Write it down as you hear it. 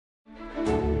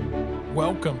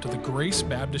Welcome to the Grace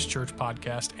Baptist Church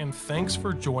podcast, and thanks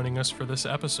for joining us for this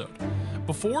episode.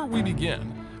 Before we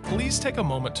begin, please take a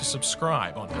moment to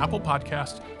subscribe on Apple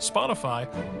Podcasts, Spotify,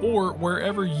 or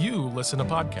wherever you listen to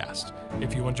podcasts.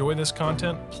 If you enjoy this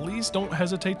content, please don't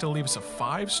hesitate to leave us a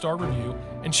 5-star review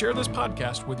and share this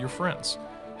podcast with your friends.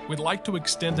 We'd like to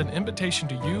extend an invitation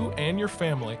to you and your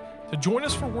family to join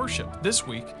us for worship this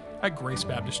week at Grace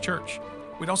Baptist Church.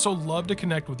 We'd also love to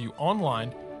connect with you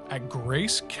online at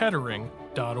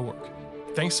gracekettering.org.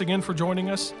 Thanks again for joining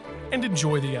us, and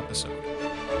enjoy the episode.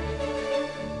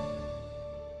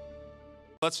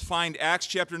 Let's find Acts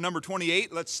chapter number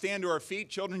 28. Let's stand to our feet.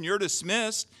 Children, you're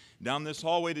dismissed down this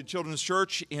hallway to Children's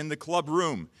Church in the club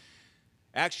room.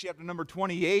 Acts chapter number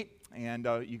 28, and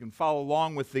you can follow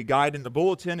along with the guide in the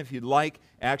bulletin if you'd like.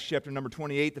 Acts chapter number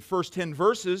 28, the first 10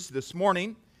 verses this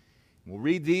morning. We'll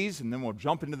read these, and then we'll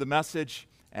jump into the message.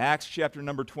 Acts chapter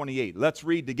number 28. Let's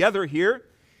read together here.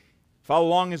 Follow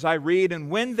along as I read. And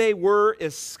when they were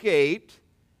escaped,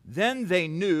 then they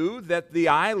knew that the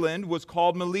island was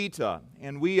called Melita.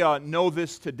 And we know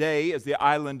this today as the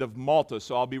island of Malta.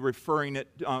 So I'll be referring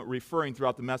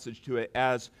throughout the message to it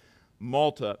as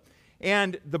Malta.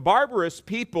 And the barbarous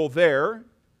people there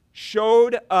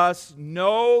showed us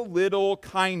no little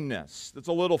kindness. That's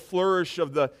a little flourish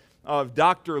of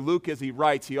Dr. Luke as he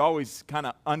writes. He always kind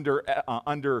of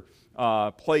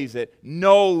underplays it.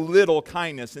 No little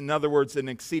kindness. In other words, an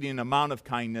exceeding amount of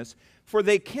kindness. For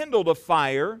they kindled a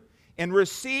fire and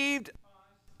received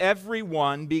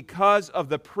everyone because of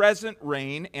the present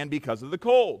rain and because of the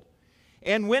cold.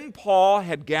 And when Paul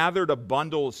had gathered a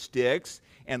bundle of sticks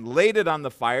and laid it on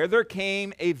the fire, there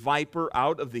came a viper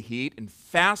out of the heat and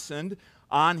fastened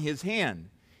on his hand.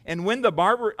 And when the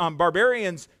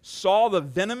barbarians saw the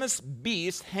venomous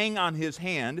beast hang on his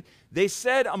hand, they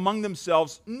said among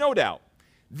themselves, no doubt,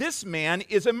 this man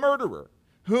is a murderer,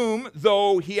 whom,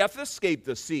 though he hath escaped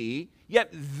the sea,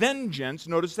 yet vengeance,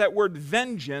 notice that word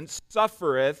vengeance,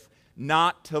 suffereth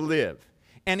not to live.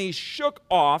 And he shook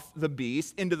off the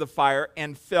beast into the fire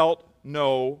and felt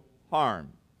no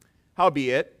harm.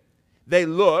 Howbeit, they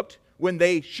looked when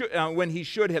he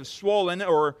should have swollen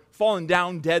or fallen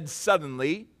down dead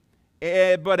suddenly,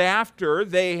 but after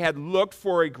they had looked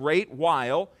for a great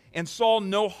while and saw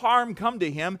no harm come to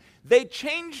him, they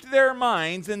changed their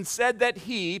minds and said that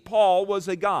he, Paul, was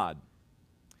a god.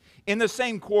 In the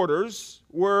same quarters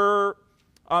were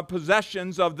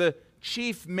possessions of the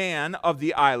chief man of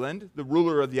the island, the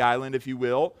ruler of the island, if you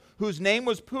will, whose name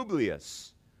was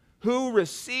Publius, who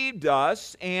received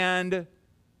us and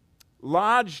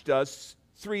lodged us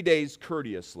 3 days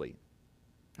courteously.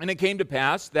 And it came to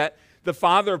pass that the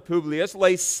father of Publius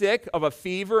lay sick of a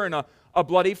fever and a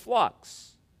bloody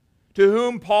flux, to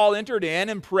whom Paul entered in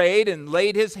and prayed and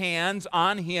laid his hands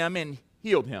on him and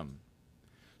healed him.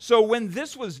 So when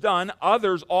this was done,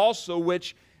 others also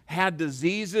which had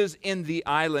diseases in the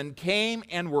island came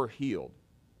and were healed,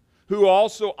 who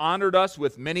also honored us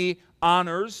with many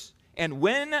honors. And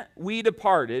when we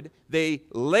departed, they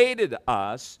laded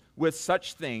us with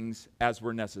such things as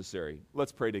were necessary.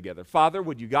 Let's pray together. Father,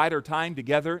 would you guide our time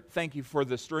together? Thank you for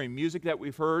the stirring music that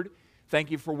we've heard.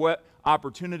 Thank you for what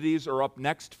opportunities are up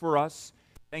next for us.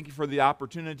 Thank you for the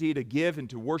opportunity to give and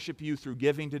to worship you through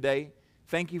giving today.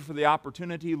 Thank you for the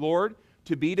opportunity, Lord,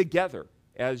 to be together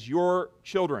as your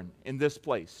children in this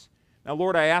place. Now,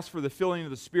 Lord, I ask for the filling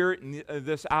of the Spirit in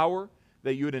this hour,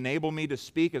 that you would enable me to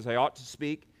speak as I ought to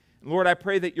speak. And Lord, I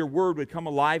pray that your word would come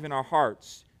alive in our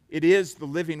hearts. It is the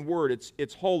living word.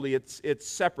 It's holy. It's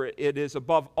separate. It is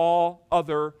above all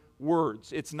other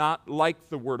words. It's not like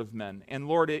the word of men. And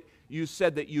Lord, you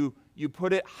said that you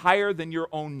put it higher than your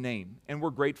own name, and we're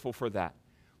grateful for that.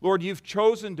 Lord, you've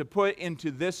chosen to put into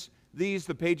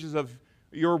the pages of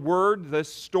your word,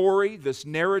 this story, this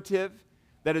narrative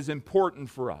that is important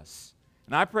for us.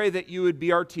 And I pray that you would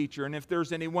be our teacher, and if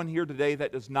there's anyone here today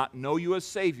that does not know you as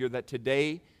Savior, that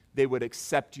today they would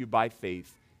accept you by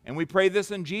faith. And we pray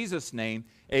this in Jesus' name.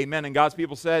 Amen. And God's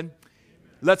people said, amen.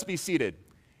 Let's be seated.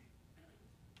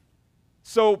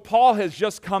 So Paul has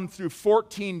just come through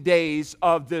 14 days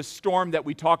of this storm that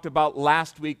we talked about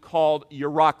last week called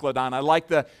Euroclydon. I like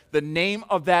the name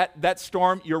of that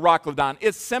storm, Euroclydon.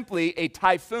 It's simply a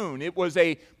typhoon. It was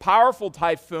a powerful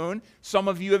typhoon. Some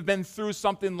of you have been through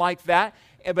something like that.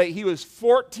 But he was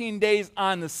 14 days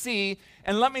on the sea.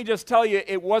 And let me just tell you,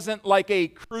 it wasn't like a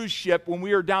cruise ship. When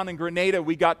we were down in Grenada,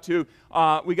 we got to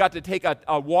take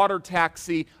a water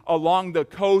taxi along the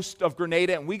coast of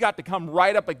Grenada, and we got to come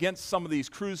right up against some of these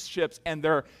cruise ships, and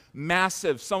they're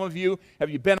massive. Some of you, have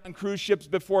you been on cruise ships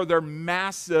before? They're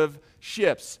massive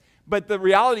ships. But the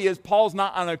reality is, Paul's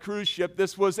not on a cruise ship.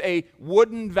 This was a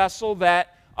wooden vessel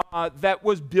that that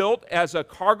was built as a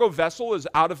cargo vessel. It was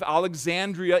out of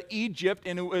Alexandria, Egypt,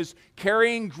 and it was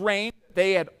carrying grain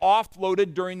they had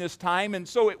offloaded during this time. And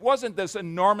so it wasn't this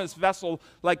enormous vessel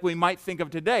like we might think of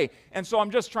today. And so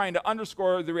I'm just trying to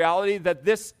underscore the reality that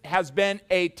this has been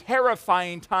a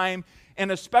terrifying time,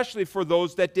 and especially for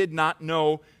those that did not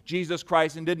know Jesus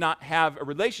Christ and did not have a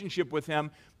relationship with him.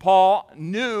 Paul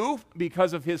knew,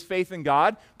 because of his faith in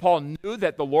God, Paul knew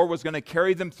that the Lord was going to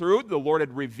carry them through. The Lord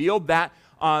had revealed that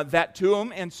to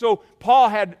him. And so Paul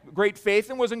had great faith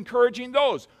and was encouraging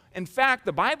those. In fact,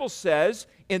 the Bible says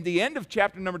in the end of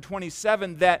chapter number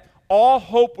 27 that all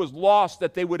hope was lost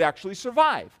that they would actually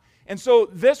survive. And so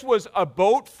this was a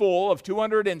boat full of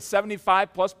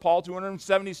 275 plus Paul,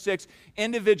 276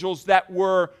 individuals that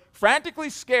were frantically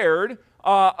scared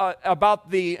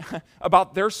about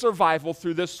their survival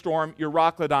through this storm,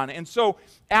 Euroclydon. And so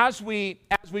as we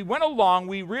went along,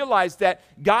 we realized that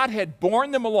God had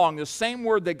borne them along, the same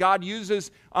word that God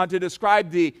uses to describe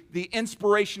the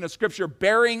inspiration of Scripture,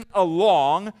 bearing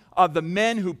along the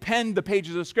men who penned the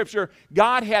pages of Scripture.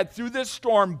 God had, through this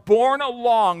storm, borne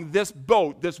along this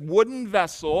boat, this wooden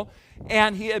vessel,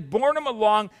 and he had borne them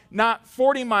along not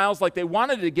 40 miles like they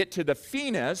wanted to get to the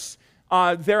Phoenix,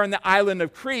 there in the island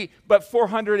of Crete, but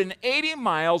 480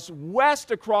 miles west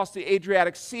across the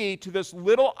Adriatic Sea to this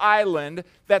little island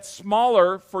that's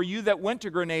smaller. For you that went to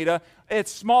Grenada, it's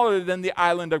smaller than the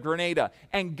island of Grenada.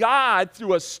 And God,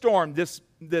 through a storm, this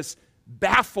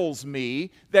baffles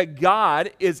me that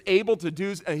God is able to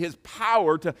do his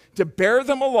power to bear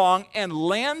them along and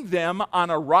land them on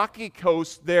a rocky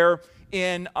coast there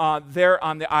on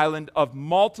the island of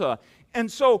Malta.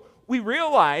 And so we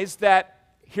realize that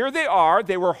here they are.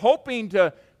 They were hoping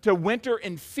to winter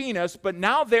in Phoenix, but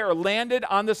now they are landed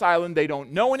on this island. They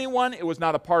don't know anyone. It was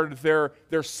not a part of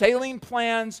their sailing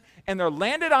plans. And they're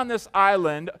landed on this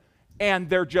island, and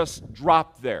they're just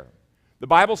dropped there. The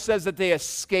Bible says that they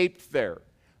escaped there.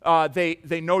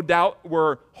 They no doubt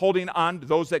were holding on.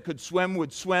 Those that could swim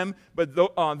would swim, but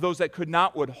those that could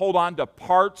not would hold on to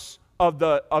parts of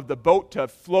the boat to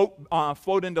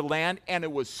float into land. And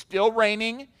it was still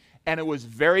raining, and it was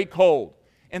very cold.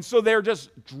 And so they're just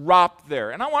dropped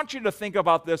there. And I want you to think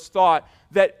about this thought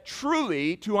that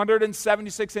truly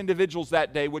 276 individuals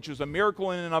that day, which was a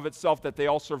miracle in and of itself that they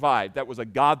all survived. That was a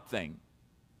God thing.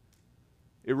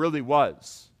 It really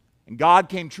was. And God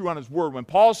came true on his word. When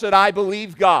Paul said, I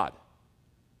believe God,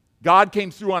 God came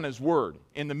through on his word.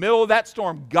 In the middle of that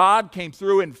storm, God came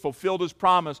through and fulfilled his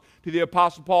promise to the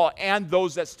Apostle Paul and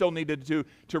those that still needed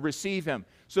to receive him.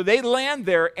 So they land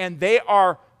there, and they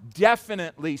are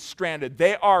definitely stranded.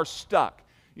 They are stuck.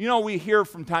 You know, we hear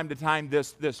from time to time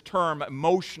this term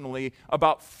emotionally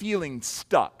about feeling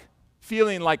stuck,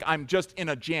 feeling like I'm just in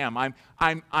a jam.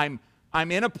 I'm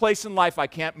in a place in life I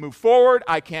can't move forward,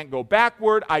 I can't go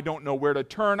backward, I don't know where to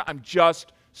turn, I'm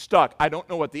just stuck. I don't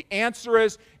know what the answer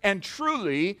is. And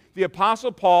truly, the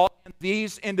Apostle Paul and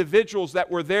these individuals that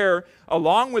were there,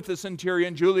 along with the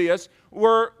centurion Julius,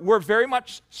 were very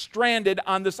much stranded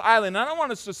on this island. And I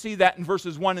want us to see that in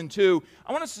verses 1 and 2.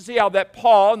 I want us to see how that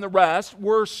Paul and the rest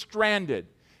were stranded.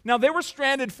 Now, they were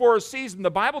stranded for a season. The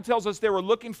Bible tells us they were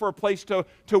looking for a place to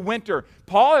winter.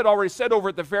 Paul had already said over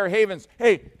at the Fair Havens,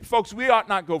 hey, folks, we ought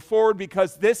not go forward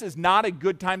because this is not a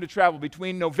good time to travel.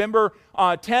 Between November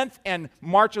 10th and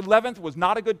March 11th was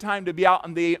not a good time to be out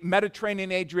on the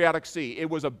Mediterranean Adriatic Sea. It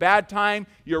was a bad time.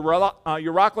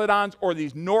 Euroclydons or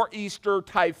these nor'easter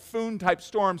typhoon-type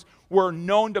storms were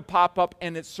known to pop up,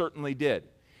 and it certainly did.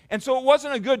 And so it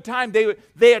wasn't a good time.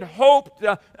 They had hoped,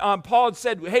 Paul had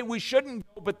said, hey, we shouldn't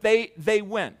go, but they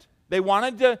went. They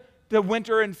wanted to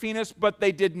winter in Phoenix, but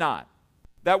they did not.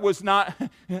 That was not,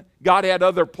 God had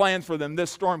other plans for them.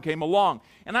 This storm came along.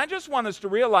 And I just want us to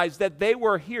realize that they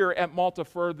were here at Malta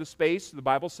for the space, the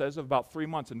Bible says, of about 3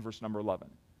 months in verse number 11.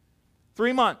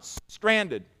 3 months,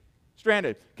 stranded.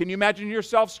 Can you imagine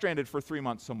yourself stranded for 3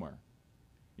 months somewhere?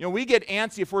 You know, we get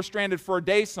antsy if we're stranded for a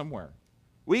day somewhere.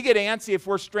 We get antsy if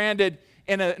we're stranded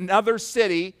in another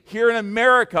city here in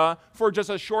America for just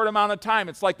a short amount of time.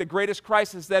 It's like the greatest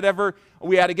crisis that ever,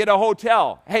 we had to get a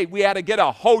hotel. Hey, we had to get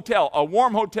a hotel, a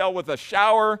warm hotel with a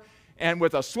shower and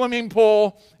with a swimming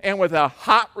pool and with a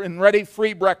hot and ready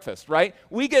free breakfast, right?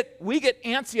 We get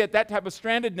antsy at that type of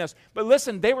strandedness. But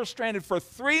listen, they were stranded for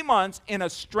 3 months in a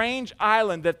strange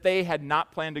island that they had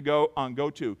not planned to go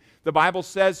to. The Bible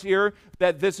says here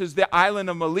that this is the island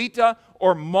of Melita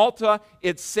or Malta.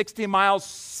 It's 60 miles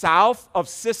south of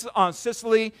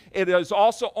Sicily. It is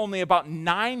also only about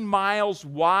 9 miles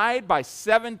wide by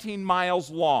 17 miles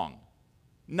long.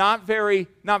 Not very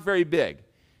big.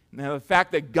 Now, the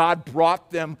fact that God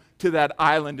brought them to that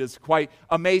island is quite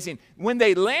amazing. When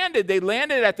they landed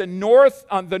at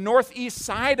on the northeast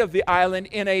side of the island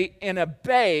in a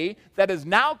bay that is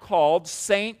now called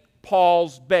St.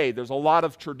 Paul's Bay. There's a lot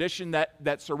of tradition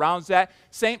that surrounds that.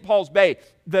 St. Paul's Bay.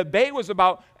 The bay was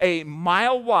about a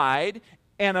mile wide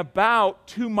and about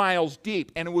 2 miles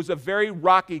deep, and it was a very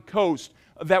rocky coast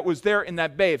that was there in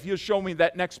that bay. If you'll show me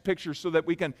that next picture so that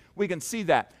we can see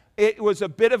that. It was a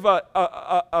bit of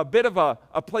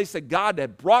a place that God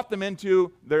had brought them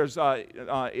into.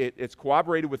 It's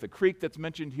corroborated with a creek that's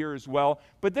mentioned here as well.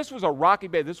 But this was a rocky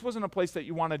bay. This wasn't a place that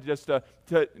you wanted just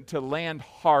to land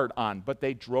hard on. But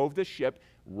they drove the ship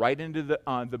right into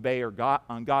the bay, or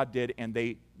God did, and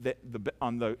the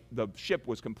ship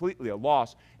was completely a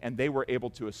loss, and they were able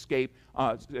to escape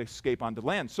onto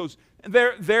land. So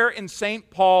they're in St.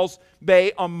 Paul's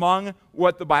Bay among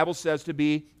what the Bible says to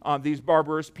be these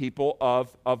barbarous people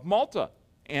of Malta,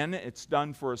 and it's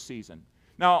done for a season.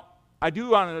 Now, I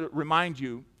do want to remind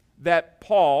you that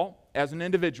Paul, as an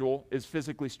individual, is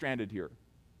physically stranded here.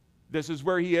 This is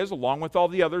where he is, along with all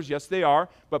the others. Yes, they are.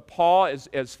 But Paul, as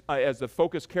the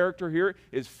focus character here,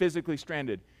 is physically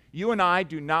stranded. You and I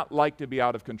do not like to be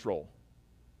out of control.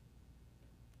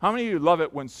 How many of you love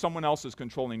it when someone else is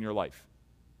controlling your life?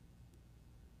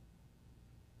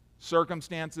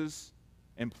 Circumstances,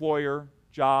 employer,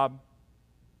 job,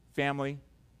 family.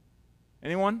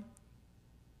 Anyone?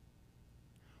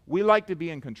 We like to be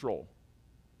in control.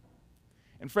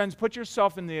 And friends, put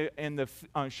yourself in the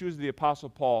shoes of the Apostle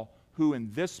Paul, who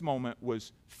in this moment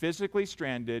was physically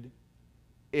stranded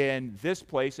in this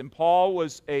place. And Paul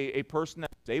was a person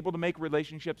that was able to make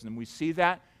relationships, and we see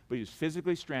that, but he was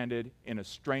physically stranded in a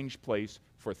strange place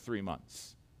for 3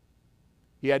 months.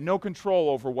 He had no control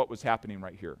over what was happening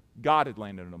right here. God had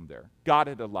landed him there. God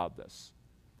had allowed this.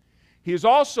 He was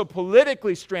also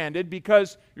politically stranded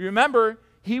because, remember,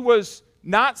 he was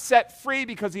not set free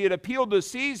because he had appealed to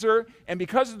Caesar, and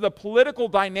because of the political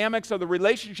dynamics of the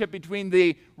relationship between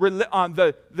the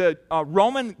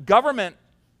Roman government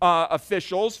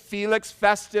officials, Felix,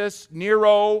 Festus,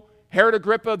 Nero, Herod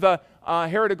Agrippa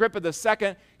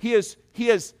II, he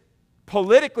is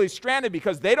politically stranded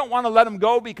because they don't want to let him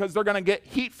go because they're going to get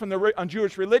heat from the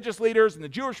Jewish religious leaders, and the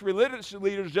Jewish religious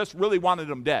leaders just really wanted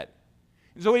him dead.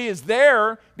 And so he is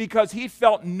there because he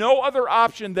felt no other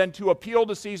option than to appeal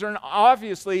to Caesar. And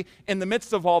obviously, in the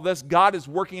midst of all this, God is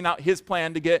working out his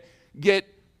plan to get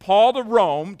Paul to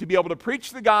Rome, to be able to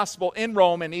preach the gospel in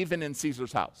Rome and even in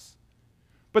Caesar's house.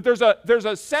 But there's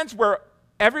a sense where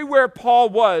everywhere Paul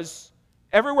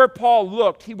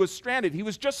looked, he was stranded. He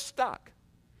was just stuck.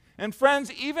 And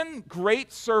friends, even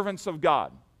great servants of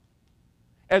God,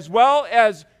 as well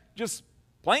as just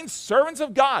plain servants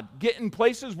of God, get in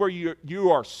places where you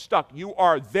are stuck. You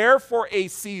are there for a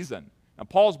season. Now,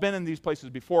 Paul's been in these places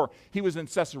before. He was in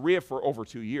Caesarea for over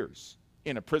 2 years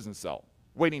in a prison cell,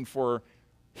 waiting for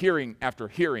hearing after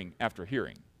hearing after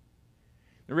hearing.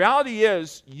 The reality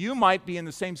is, you might be in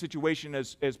the same situation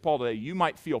as Paul today. You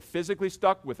might feel physically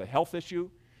stuck with a health issue.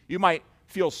 You might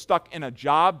feel stuck in a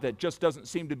job that just doesn't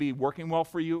seem to be working well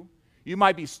for you. You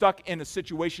might be stuck in a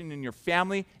situation in your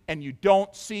family and you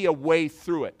don't see a way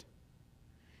through it.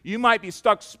 You might be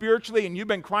stuck spiritually and you've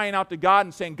been crying out to God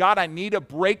and saying, God, I need a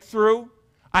breakthrough.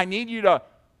 I need you to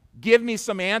give me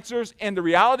some answers. And the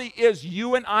reality is,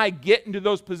 you and I get into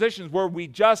those positions where we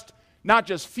just not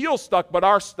just feel stuck, but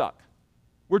are stuck.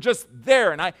 We're just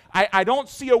there, and I don't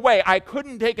see a way. I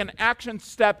couldn't take an action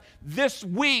step this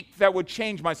week that would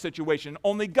change my situation.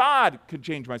 Only God could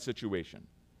change my situation.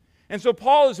 And so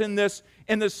Paul is in this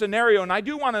scenario, and I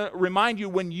do want to remind you,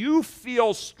 when you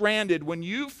feel stranded, when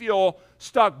you feel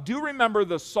stuck, do remember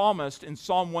the psalmist in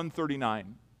Psalm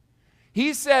 139.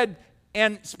 He said,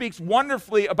 and speaks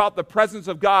wonderfully about the presence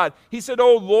of God. He said,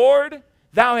 O Lord,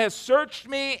 thou hast searched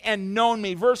me and known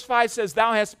me. Verse 5 says,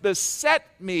 thou hast beset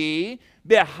me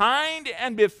behind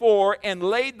and before, and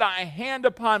laid thy hand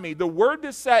upon me. The word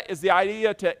beset is the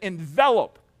idea to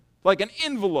envelop, like an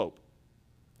envelope.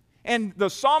 And the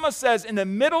psalmist says, in the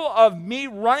middle of me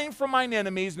running from mine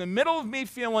enemies, in the middle of me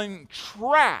feeling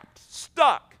trapped,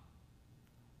 stuck,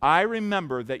 I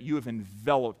remember that you have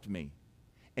enveloped me,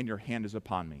 and your hand is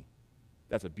upon me.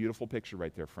 That's a beautiful picture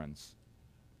right there, friends.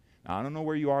 Now, I don't know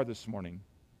where you are this morning,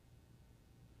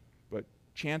 but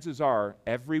chances are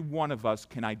every one of us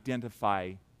can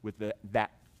identify with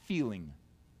that feeling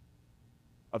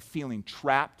of feeling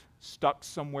trapped, stuck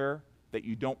somewhere that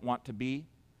you don't want to be,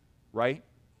 right?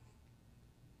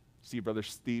 See Brother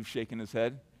Steve shaking his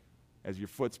head as your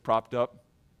foot's propped up,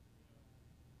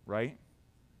 right?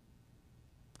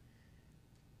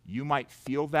 You might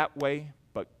feel that way,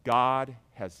 but God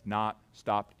has not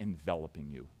stopped enveloping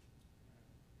you.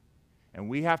 And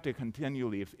we have to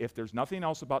continually, if there's nothing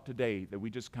else about today that we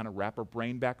just kind of wrap our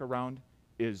brain back around,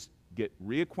 is get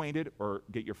reacquainted or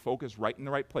get your focus right in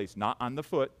the right place, not on the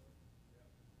foot.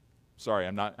 Sorry,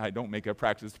 I don't make a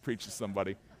practice to preach to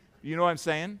somebody. You know what I'm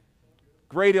saying?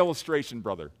 Great illustration,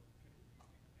 brother.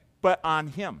 But on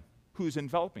him who's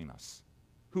enveloping us,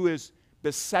 who is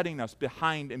besetting us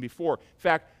behind and before. In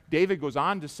fact, David goes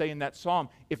on to say in that psalm,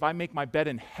 if I make my bed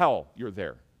in hell, you're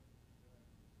there.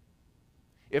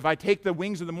 If I take the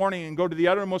wings of the morning and go to the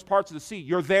uttermost parts of the sea,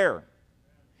 you're there.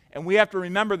 And we have to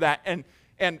remember that.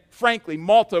 And frankly,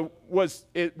 Malta was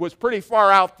pretty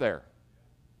far out there.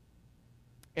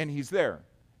 And he's there.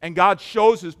 And God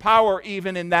shows his power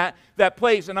even in that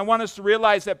place. And I want us to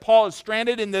realize that Paul is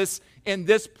stranded in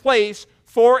this place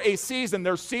for a season.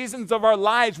 There's seasons of our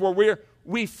lives where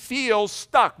we feel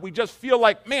stuck. We just feel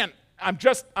like, man,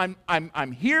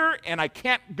 I'm here and I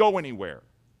can't go anywhere.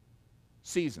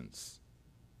 Seasons.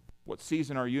 What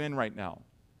season are you in right now?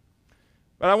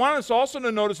 But I want us also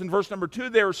to notice in verse number 2,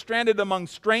 they were stranded among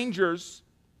strangers.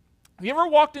 Have you ever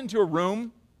walked into a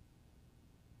room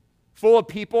full of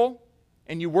people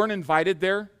and you weren't invited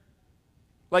there?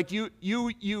 Like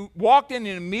you walked in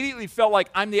and immediately felt like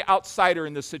I'm the outsider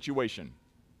in this situation.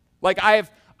 Like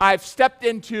I've stepped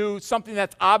into something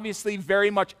that's obviously very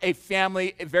much a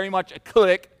family, very much a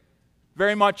clique,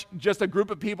 very much just a group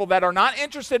of people that are not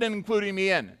interested in including me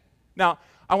in. Now,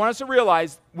 I want us to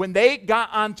realize when they got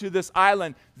onto this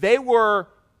island, they were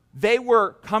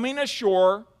coming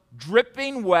ashore,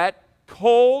 dripping wet,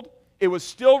 cold. It was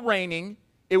still raining.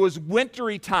 It was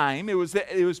wintry time. It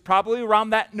was probably around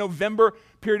that November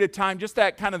period of time, just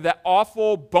that kind of that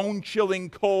awful, bone-chilling,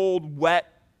 cold,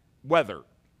 wet weather.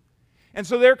 And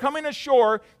so they're coming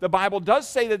ashore. The Bible does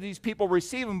say that these people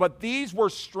receive them, but these were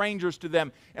strangers to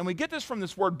them. And we get this from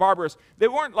this word barbarous. They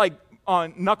weren't like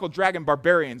knuckle-dragging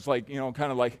barbarians, like,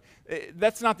 kind of like,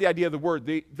 that's not the idea of the word.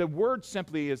 The word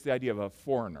simply is the idea of a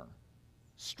foreigner,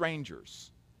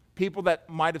 strangers, people that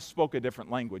might have spoke a different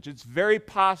language. It's very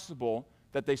possible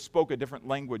that they spoke a different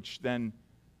language than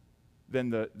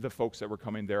the folks that were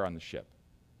coming there on the ship.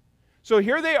 So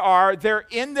here they are, they're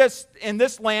in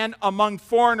this land among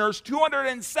foreigners,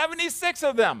 276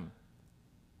 of them.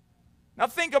 Now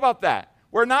think about that.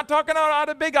 We're not talking about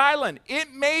a big island.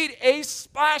 It made a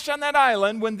splash on that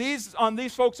island when these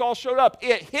folks all showed up.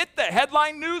 It hit the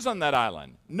headline news on that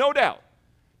island, no doubt.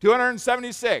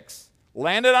 276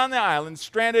 landed on the island,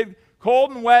 stranded,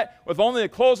 cold and wet, with only the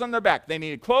clothes on their back. They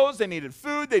needed clothes, they needed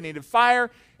food, they needed fire.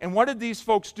 And what did these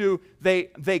folks do?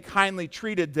 They kindly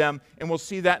treated them, and we'll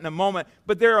see that in a moment.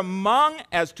 But they're among,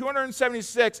 as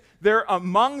 276, they're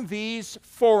among these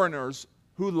foreigners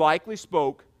who likely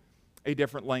spoke a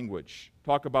different language.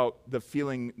 Talk about the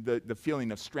feeling of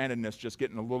strandedness just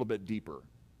getting a little bit deeper.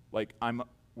 Like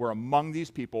we're among these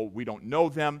people, we don't know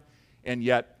them, and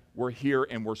yet we're here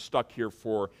and we're stuck here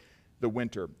for the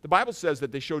winter. The Bible says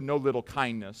that they showed no little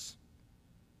kindness.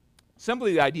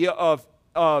 Simply the idea of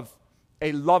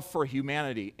a love for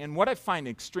humanity. And what I find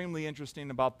extremely interesting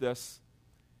about this,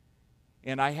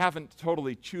 and I haven't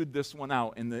totally chewed this one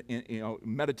out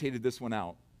meditated this one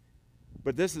out,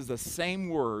 but this is the same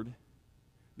word.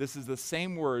 This is the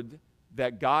same word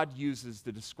that God uses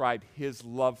to describe his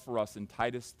love for us in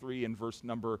Titus 3 and verse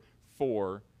number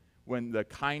 4, when the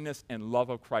kindness and love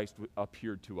of Christ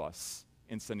appeared to us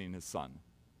in sending his son.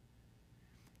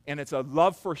 And it's a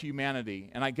love for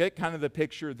humanity. And I get kind of the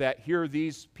picture that here are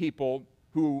these people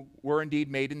who were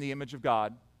indeed made in the image of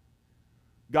God.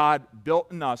 God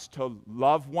built in us to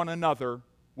love one another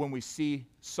when we see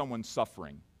someone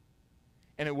suffering.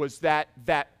 And it was that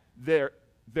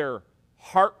their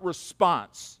heart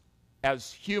response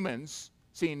as humans,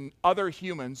 seeing other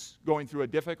humans going through a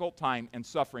difficult time and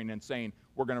suffering and saying,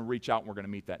 we're going to reach out and we're going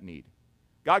to meet that need.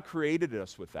 God created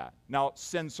us with that. Now,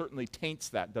 sin certainly taints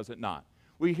that, does it not?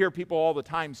 We hear people all the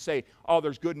time say, oh,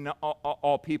 there's good in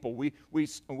all people.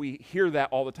 We hear that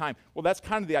all the time. Well, that's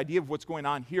kind of the idea of what's going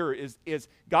on here is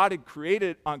God had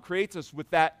creates us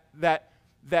with that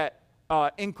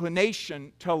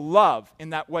inclination to love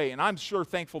in that way. And I'm sure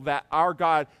thankful that our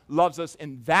God loves us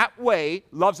in that way,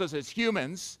 loves us as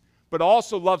humans, but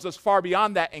also loves us far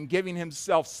beyond that in giving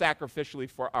himself sacrificially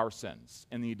for our sins.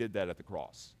 And he did that at the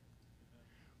cross.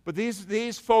 But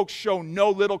these folks show no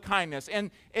little kindness.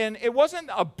 And it wasn't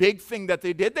a big thing that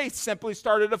they did. They simply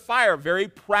started a fire, a very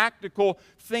practical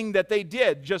thing that they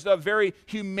did, just a very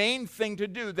humane thing to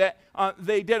do that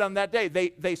they did on that day.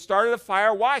 They started a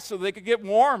fire. Why? So they could get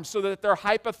warm, so that their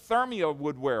hypothermia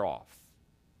would wear off.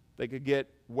 They could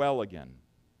get well again.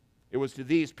 It was to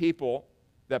these people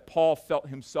that Paul felt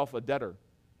himself a debtor.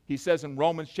 He says in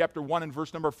Romans chapter 1 and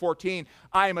verse number 14,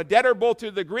 I am a debtor both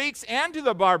to the Greeks and to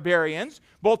the barbarians,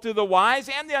 both to the wise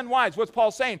and the unwise. What's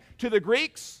Paul saying? To the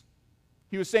Greeks,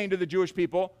 he was saying to the Jewish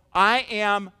people, I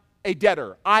am a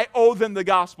debtor. I owe them the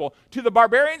gospel. To the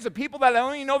barbarians, the people that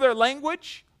only know their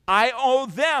language, I owe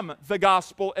them the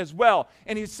gospel as well.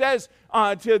 And he says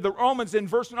to the Romans in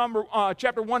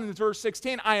chapter 1 and verse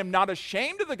 16, I am not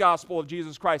ashamed of the gospel of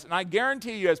Jesus Christ. And I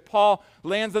guarantee you, as Paul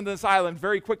lands on this island,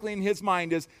 very quickly in his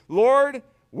mind is, Lord,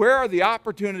 where are the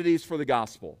opportunities for the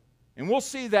gospel? And we'll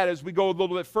see that as we go a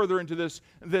little bit further into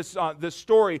this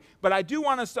story. But I do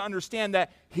want us to understand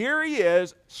that here he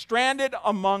is, stranded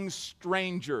among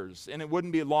strangers. And it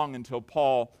wouldn't be long until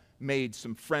Paul made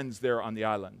some friends there on the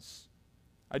islands.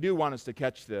 I do want us to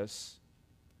catch this,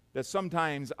 that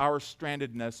sometimes our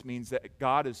strandedness means that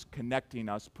God is connecting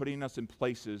us, putting us in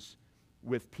places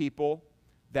with people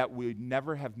that we'd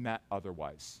never have met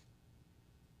otherwise.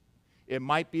 It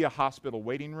might be a hospital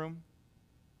waiting room.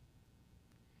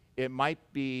 It might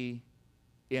be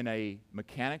in a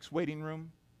mechanic's waiting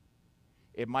room.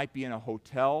 It might be in a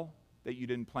hotel that you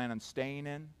didn't plan on staying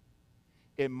in.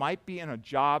 It might be in a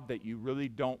job that you really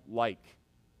don't like.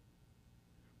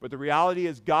 But the reality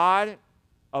is God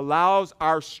allows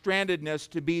our strandedness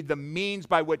to be the means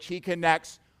by which he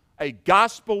connects a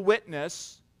gospel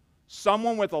witness,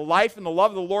 someone with a life and the love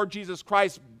of the Lord Jesus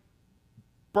Christ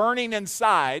burning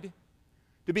inside,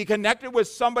 to be connected with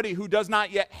somebody who does not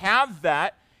yet have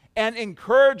that and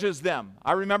encourages them.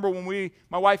 I remember when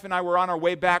my wife and I were on our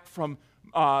way back from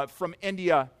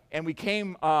India, and we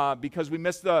came, because we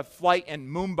missed the flight in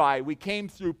Mumbai, we came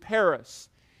through Paris.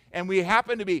 And we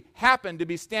happened to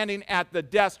be standing at the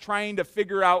desk trying to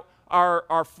figure out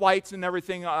our flights and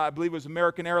everything. I believe it was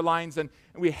American Airlines. And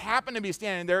we happened to be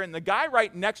standing there, and the guy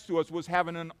right next to us was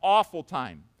having an awful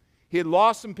time. He had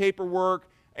lost some paperwork,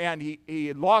 and he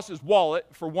had lost his wallet,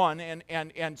 for one.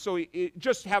 And so he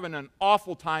just having an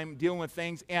awful time dealing with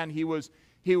things. And he was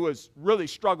really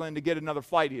struggling to get another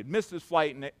flight. He had missed his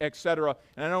flight, and et cetera.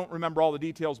 And I don't remember all the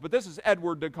details, but this is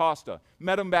Edward DaCosta.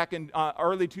 Met him back in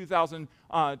early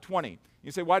 2020.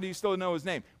 You say, why do you still know his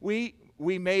name? We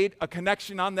made a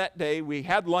connection on that day. We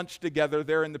had lunch together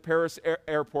there in the Paris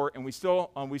airport, and we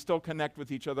still connect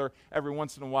with each other every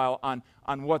once in a while on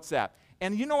WhatsApp.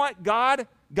 And you know what? God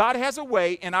has a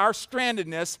way in our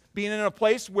strandedness, being in a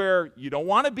place where you don't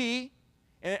want to be,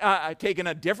 taking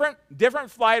a different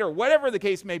flight or whatever the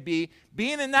case may be,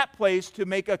 being in that place to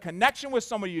make a connection with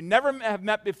somebody you never have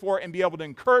met before and be able to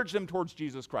encourage them towards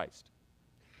Jesus Christ.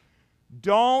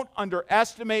 Don't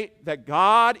underestimate that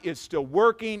God is still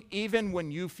working even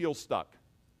when you feel stuck.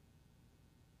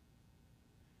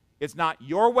 It's not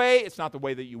your way, it's not the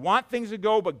way that you want things to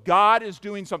go, but God is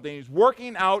doing something. He's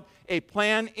working out a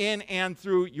plan in and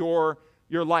through your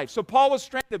life. So Paul was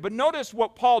stranded, but notice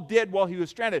what Paul did while he was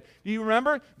stranded. Do you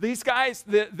remember these guys,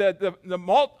 the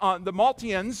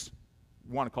Maltians,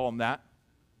 you want to call them that?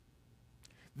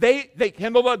 They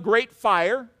kindled a great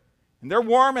fire, and they're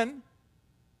warming.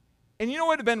 And you know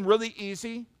what would have been really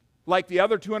easy, like the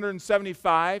other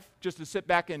 275, just to sit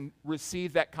back and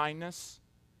receive that kindness?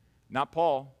 Not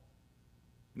Paul.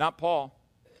 Not Paul.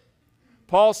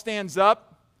 Paul stands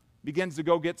up, begins to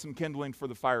go get some kindling for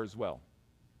the fire as well.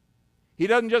 He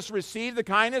doesn't just receive the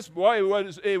kindness. Boy,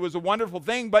 it was a wonderful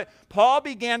thing. But Paul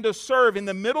began to serve. In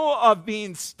the middle of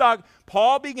being stuck,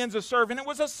 Paul begins to serve. And it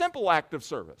was a simple act of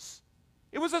service.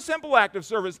 It was a simple act of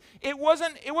service. It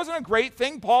wasn't a great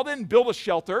thing. Paul didn't build a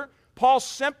shelter. Paul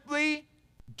simply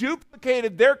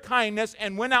duplicated their kindness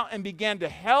and went out and began to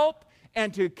help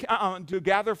and to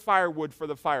gather firewood for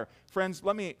the fire. Friends,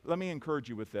 let me encourage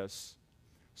you with this.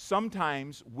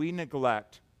 Sometimes we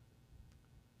neglect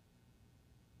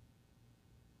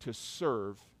to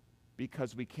serve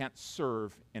because we can't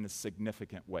serve in a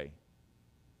significant way.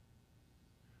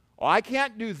 Oh, I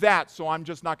can't do that, so I'm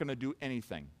just not going to do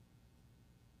anything.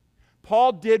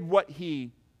 Paul did what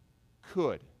he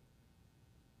could.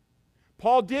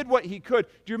 Paul did what he could.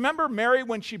 Do you remember Mary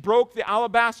when she broke the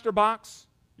alabaster box?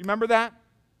 You remember that?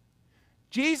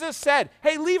 Jesus said,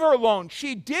 hey, leave her alone.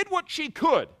 She did what she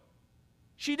could.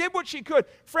 She did what she could.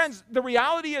 Friends, the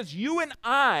reality is you and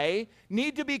I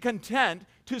need to be content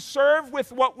to serve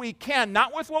with what we can.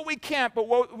 Not with what we can't,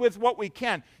 but with what we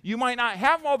can. You might not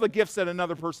have all the gifts that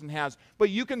another person has, but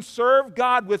you can serve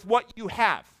God with what you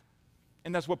have.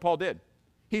 And that's what Paul did.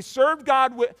 He served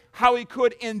God with how he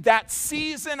could in that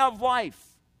season of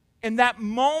life, in that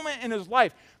moment in his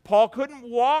life. Paul couldn't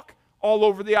walk all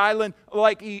over the island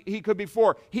like he could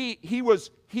before. He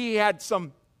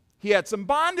He had some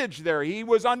bondage there. He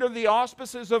was under the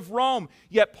auspices of Rome.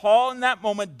 Yet Paul in that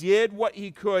moment did what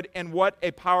he could, and what a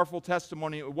powerful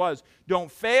testimony it was.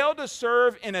 Don't fail to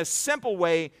serve in a simple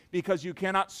way, because you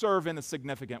cannot serve in a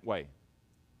significant way.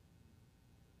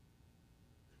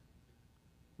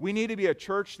 We need to be a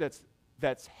church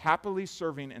that's happily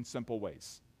serving in simple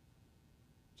ways.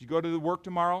 If you go to the work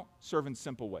tomorrow, serve in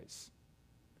simple ways.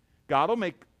 God will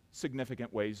make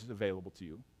significant ways available to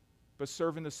you, but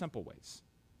serve in the simple ways.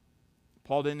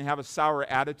 Paul didn't have a sour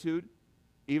attitude,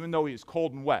 even though he was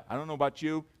cold and wet. I don't know about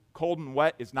you, cold and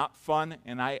wet is not fun,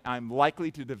 and I'm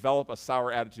likely to develop a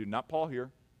sour attitude. Not Paul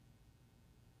here.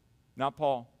 Not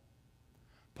Paul.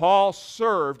 Paul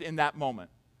served in that moment.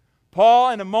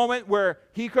 Paul, in a moment where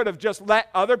he could have just let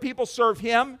other people serve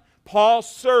him, Paul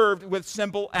served with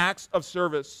simple acts of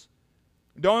service.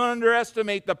 Don't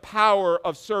underestimate the power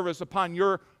of service upon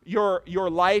your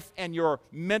life and your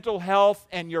mental health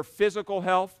and your physical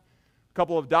health. A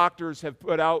couple of doctors have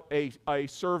put out a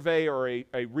survey or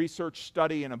a research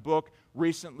study in a book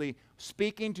recently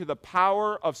speaking to the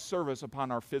power of service upon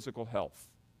our physical health.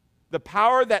 The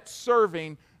power that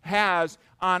serving has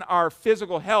on our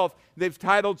physical health. They've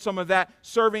titled some of that,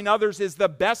 "Serving Others is the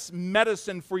Best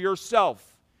Medicine for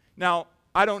Yourself." Now,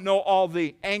 I don't know all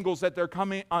the angles that they're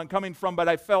coming from, but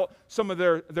I felt some of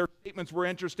their statements were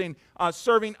interesting.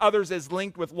 Serving others is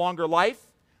linked with longer life,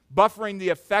 buffering the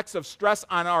effects of stress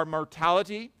on our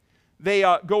mortality. They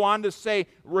go on to say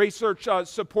research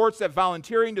supports that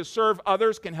volunteering to serve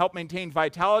others can help maintain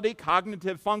vitality,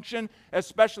 cognitive function,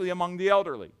 especially among the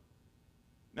elderly.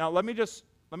 Now, let me just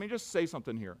say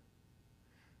something here.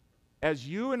 As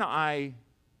you and I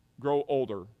grow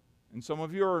older, and some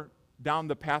of you are down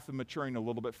the path of maturing a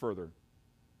little bit further,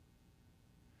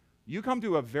 you come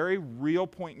to a very real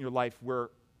point in your life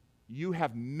where you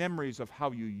have memories of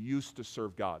how you used to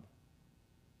serve God.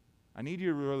 I need you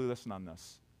to really listen on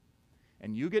this.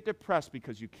 And you get depressed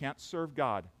because you can't serve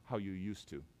God how you used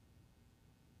to.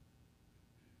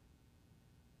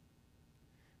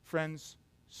 Friends,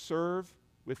 serve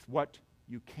with what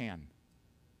you can.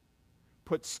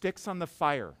 Put sticks on the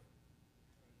fire.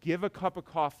 Give a cup of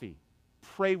coffee.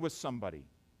 Pray with somebody.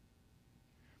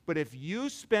 But if you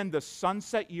spend the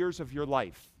sunset years of your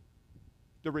life,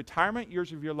 the retirement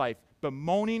years of your life,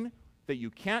 bemoaning that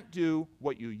you can't do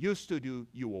what you used to do,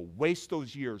 you will waste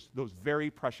those years, those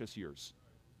very precious years.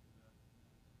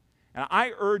 And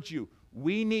I urge you,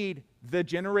 we need the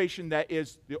generation that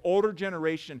is the older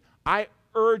generation. I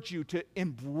urge you to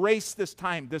embrace this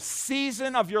time, the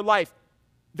season of your life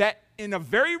that in a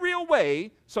very real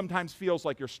way sometimes feels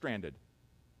like you're stranded.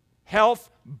 Health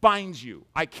binds you.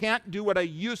 I can't do what I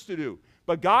used to do.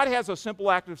 But God has a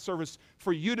simple act of service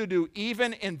for you to do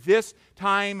even in this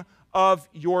time of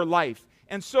your life.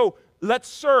 And so let's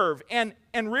serve and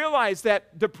realize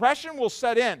that depression will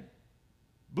set in.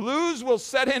 Blues will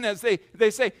set in, as they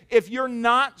say. If you're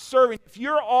not serving, if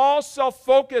you're all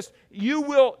self-focused, you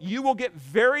will get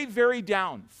very, very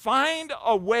down. Find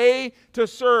a way to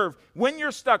serve. When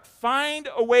you're stuck, find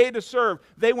a way to serve.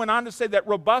 They went on to say that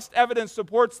robust evidence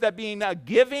supports that being a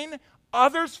giving,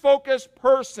 others-focused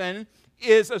person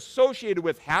is associated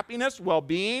with happiness,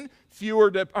 well-being,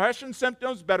 fewer depression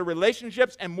symptoms, better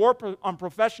relationships, and more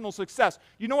professional success.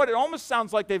 You know what? It almost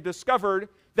sounds like they've discovered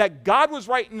that God was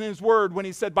right in His Word when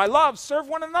He said, by love, serve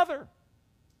one another.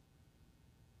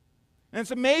 And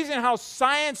it's amazing how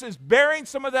science is bearing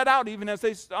some of that out even as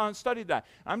they studied that.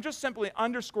 I'm just simply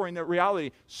underscoring the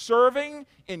reality. Serving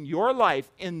in your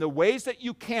life in the ways that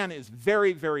you can is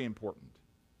very, very important.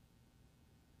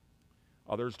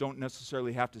 Others don't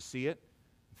necessarily have to see it.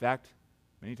 In fact,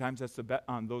 many times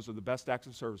those are the best acts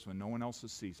of service when no one else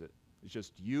sees it. It's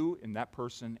just you and that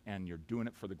person, and you're doing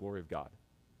it for the glory of God.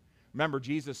 Remember,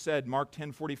 Jesus said, Mark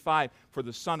 10:45, for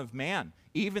the Son of Man,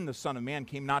 even the Son of Man,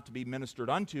 came not to be ministered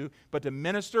unto, but to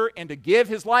minister and to give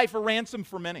His life a ransom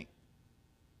for many.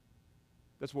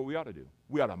 That's what we ought to do.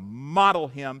 We ought to model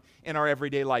Him in our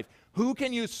everyday life. Who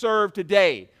can you serve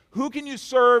today? Who can you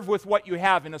serve with what you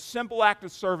have in a simple act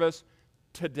of service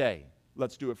today?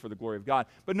 Let's do it for the glory of God.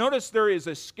 But notice there is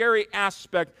a scary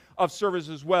aspect of service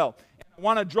as well. I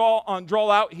want to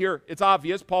draw out here, it's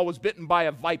obvious, Paul was bitten by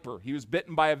a viper. He was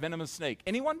bitten by a venomous snake.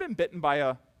 Anyone been bitten by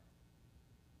a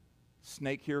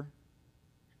snake here?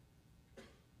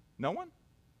 No one?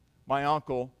 My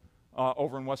uncle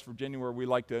over in West Virginia, where we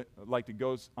like to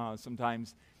go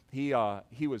sometimes, he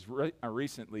was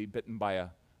recently bitten by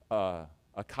a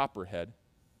copperhead,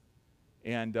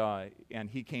 and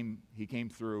he came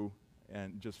through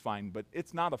and just fine. But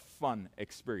it's not a fun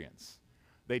experience.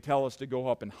 They tell us to go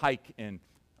up and hike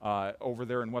over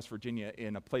there in West Virginia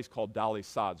in a place called Dolly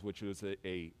Sods, which is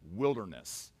a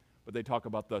wilderness but they talk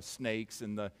about the snakes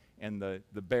and the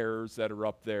bears that are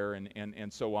up there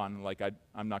and so on. Like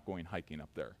I'm not going hiking up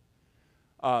there.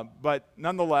 But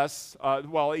nonetheless,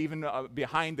 even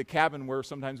behind the cabin where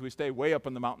sometimes we stay way up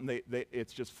on the mountain,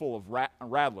 it's just full of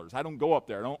rattlers. I don't go up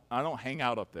there. I don't hang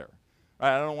out up there.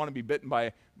 Right? I don't want to be bitten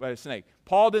by a snake.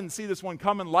 Paul didn't see this one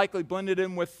coming. Likely blended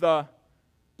in with the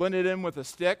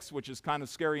sticks, which is kind of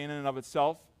scary in and of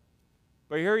itself.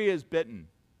 But here he is bitten.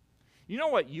 You know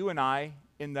what you and I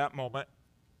in that moment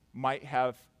might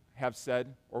have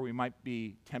said, or we might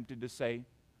be tempted to say?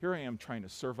 Here I am trying to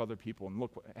serve other people, and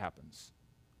look what happens.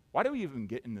 Why do we even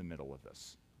get in the middle of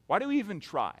this? Why do we even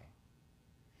try?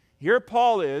 Here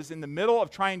Paul is in the middle of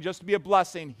trying just to be a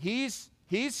blessing. He's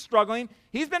struggling.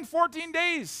 He's been 14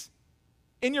 days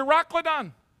in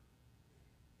Euroclydon.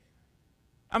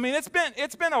 I mean, it's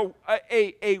been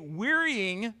a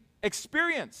wearying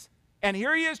experience. And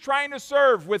here he is trying to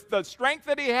serve with the strength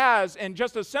that he has in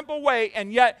just a simple way,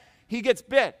 and yet he gets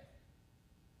bit.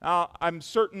 Now, I'm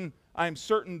certain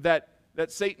that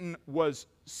Satan was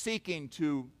seeking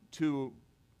to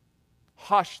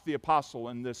hush the apostle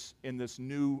in this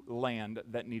new land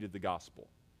that needed the gospel.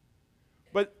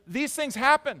 But these things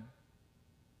happen.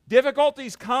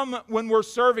 Difficulties come when we're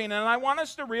serving, and I want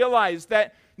us to realize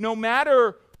that no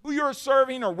matter who you're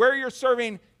serving or where you're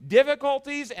serving,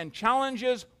 difficulties and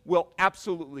challenges will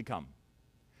absolutely come.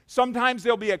 Sometimes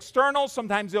they'll be external,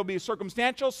 sometimes they'll be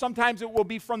circumstantial, sometimes it will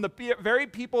be from the very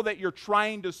people that you're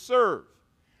trying to serve.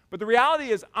 But the reality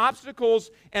is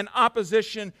obstacles and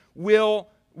opposition will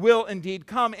indeed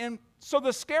come. And so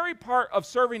the scary part of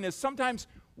serving is sometimes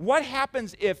what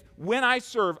happens if when I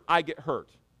serve I get hurt?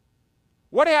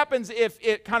 What happens if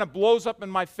it kind of blows up in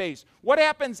my face? What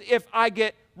happens if I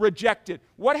get rejected?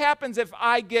 What happens if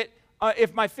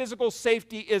if my physical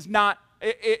safety is not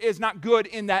good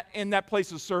in that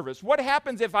place of service? What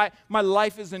happens if my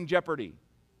life is in jeopardy?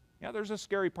 Yeah, there's a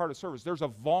scary part of service. There's a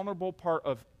vulnerable part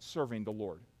of serving the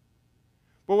Lord.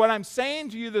 But what I'm saying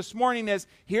to you this morning is,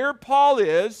 here Paul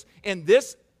is in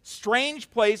this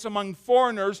strange place among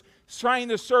foreigners trying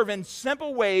to serve in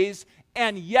simple ways,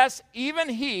 and yes,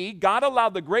 even God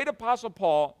allowed the great apostle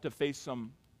Paul to face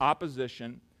some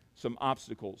opposition, some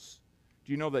obstacles.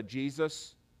 Do you know that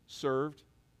Jesus served?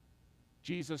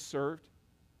 Jesus served.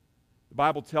 The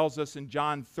Bible tells us in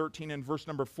John 13 and verse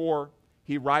number 4,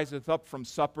 he riseth up from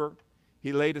supper,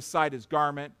 he laid aside his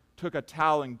garment, took a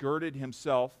towel and girded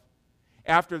himself.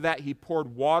 After that, he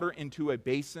poured water into a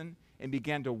basin and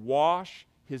began to wash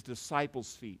his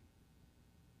disciples' feet.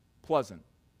 Pleasant.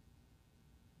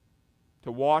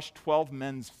 To wash 12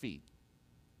 men's feet.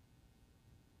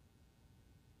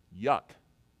 Yuck.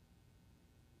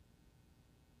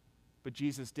 But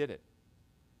Jesus did it.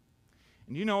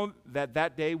 And you know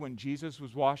that day when Jesus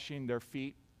was washing their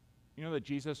feet, you know that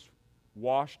Jesus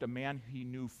washed a man he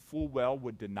knew full well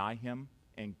would deny him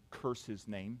and curse his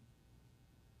name?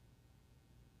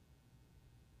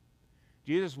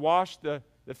 Jesus washed the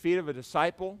feet of a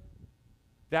disciple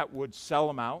that would sell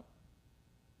him out.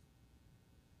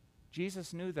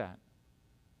 Jesus knew that.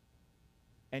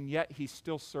 And yet he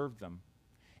still served them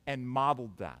and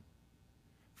modeled that.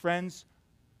 Friends,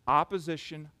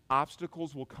 opposition,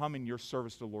 obstacles will come in your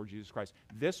service to the Lord Jesus Christ.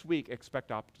 This week,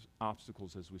 expect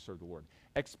obstacles as we serve the Lord.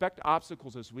 Expect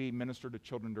obstacles as we minister to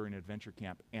children during Adventure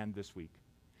Camp and this week.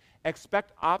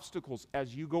 Expect obstacles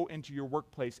as you go into your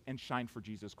workplace and shine for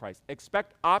Jesus Christ.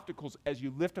 Expect obstacles as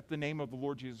you lift up the name of the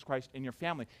Lord Jesus Christ in your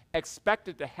family. Expect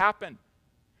it to happen.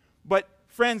 But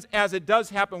friends, as it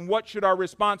does happen, what should our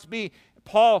response be?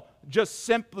 Paul just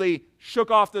simply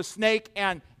shook off the snake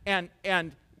and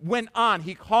went on.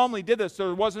 He calmly did this, so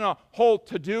there wasn't a whole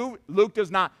to-do. Luke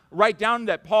does not write down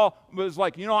that Paul was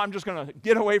like, I'm just going to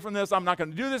get away from this. I'm not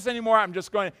going to do this anymore. I'm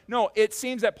just going to... No, it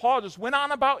seems that Paul just went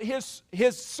on about his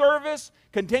service,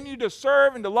 continued to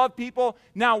serve and to love people.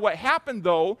 Now, what happened,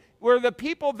 though, were the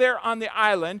people there on the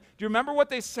island, do you remember what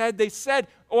they said? They said,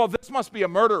 oh, this must be a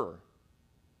murderer.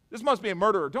 This must be a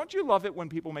murderer. Don't you love it when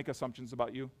people make assumptions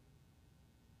about you?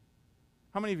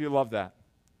 How many of you love that?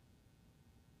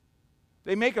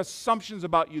 They make assumptions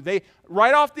about you. They,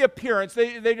 right off the appearance,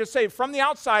 they just say, from the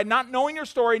outside, not knowing your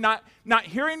story, not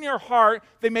hearing your heart,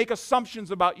 they make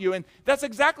assumptions about you. And that's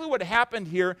exactly what happened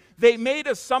here. They made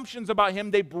assumptions about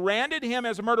him. They branded him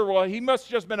as a murderer. Well, he must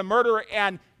have just been a murderer,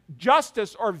 and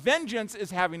justice or vengeance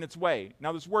is having its way.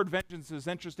 Now, this word vengeance is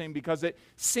interesting because it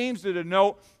seems to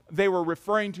denote they were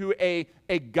referring to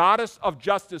a goddess of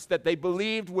justice that they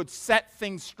believed would set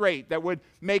things straight, that would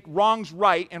make wrongs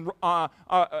right, and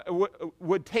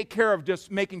would take care of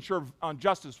just making sure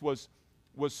justice was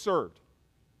served.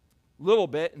 A little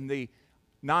bit in the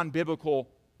non-biblical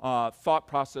thought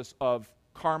process of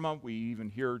karma. We even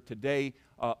hear today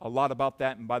a lot about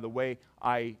that. And by the way,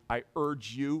 I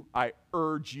urge you as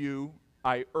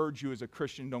a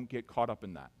Christian, don't get caught up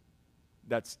in that.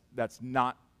 That's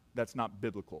not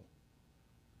biblical.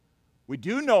 We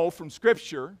do know from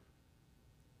Scripture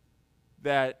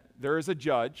that there is a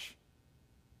judge.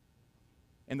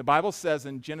 And the Bible says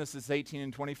in Genesis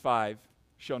 18:25,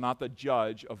 shall not the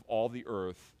judge of all the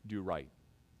earth do right?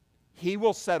 He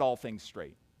will set all things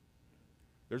straight.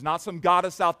 There's not some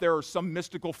goddess out there or some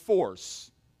mystical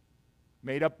force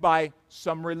made up by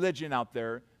some religion out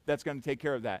there that's going to take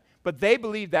care of that. But they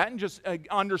believe that, and just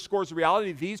underscores the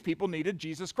reality these people needed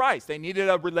Jesus Christ. They needed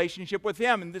a relationship with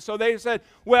him. And so they said,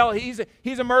 well, he's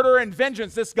a murderer and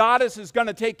vengeance. This goddess is going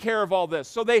to take care of all this.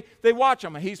 So they watch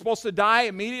him. He's supposed to die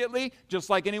immediately, just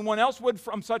like anyone else would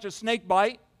from such a snake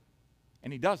bite.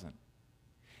 And he doesn't.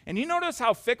 And you notice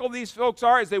how fickle these folks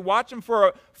are as they watch him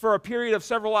for a period of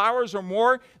several hours or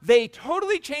more. They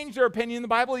totally change their opinion. The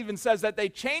Bible even says that they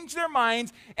change their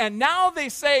minds, and now they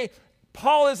say,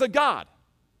 Paul is a god.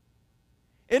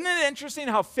 Isn't it interesting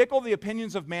how fickle the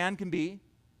opinions of man can be?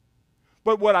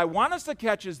 But what I want us to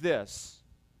catch is this.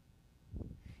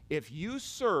 If you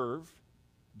serve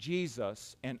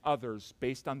Jesus and others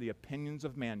based on the opinions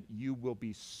of man, you will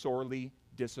be sorely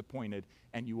disappointed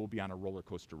and you will be on a roller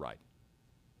coaster ride.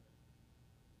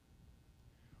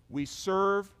 We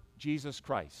serve Jesus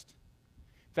Christ.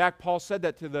 In fact, Paul said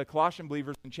that to the Colossian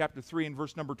believers in chapter 3 and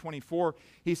verse number 24.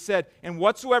 He said, and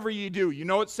whatsoever ye do, you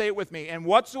know it, say it with me, and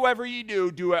whatsoever ye do,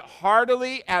 do it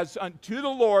heartily as unto the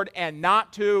Lord and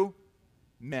not to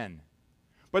men.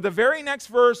 But the very next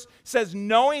verse says,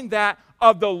 knowing that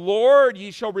of the Lord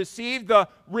ye shall receive the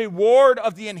reward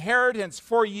of the inheritance,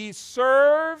 for ye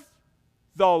serve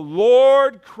the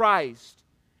Lord Christ.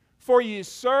 For ye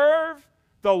serve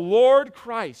the Lord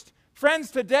Christ.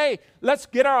 Friends, today, let's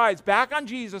get our eyes back on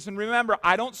Jesus and remember,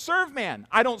 I don't serve man.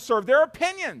 I don't serve their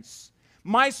opinions.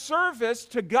 My service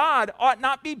to God ought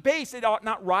not be based, it ought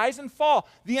not rise and fall.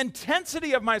 The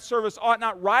intensity of my service ought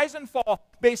not rise and fall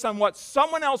based on what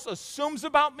someone else assumes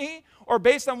about me or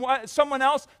based on what someone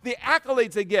else, the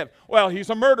accolades they give. Well, he's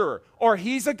a murderer or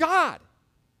he's a god.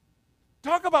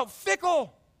 Talk about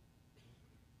fickle.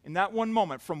 In that one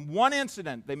moment, from one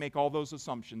incident, they make all those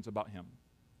assumptions about him.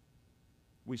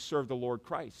 We serve the Lord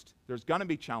Christ. There's going to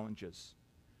be challenges.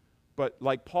 But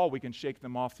like Paul, we can shake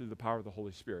them off through the power of the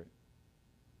Holy Spirit.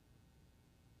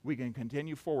 We can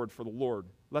continue forward for the Lord.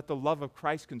 Let the love of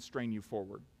Christ constrain you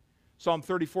forward. Psalm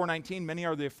 34:19, many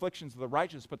are the afflictions of the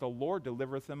righteous, but the Lord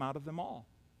delivereth them out of them all.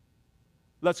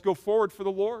 Let's go forward for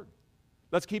the Lord.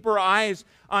 Let's keep our eyes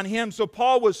on him. So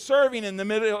Paul was serving in the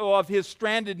middle of his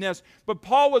strandedness, but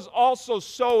Paul was also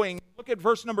sowing. Look at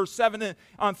verse number 7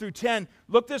 on through 10.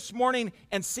 Look this morning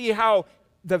and see how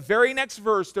the very next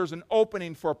verse, there's an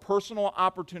opening for a personal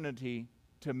opportunity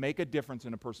to make a difference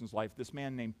in a person's life. This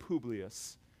man named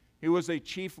Publius. He was a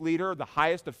chief leader, the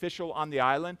highest official on the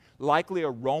island, likely a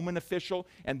Roman official.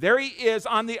 And there he is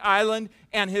on the island,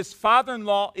 and his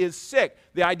father-in-law is sick.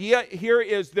 The idea here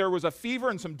is there was a fever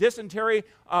and some dysentery,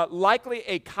 likely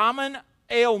a common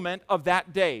ailment of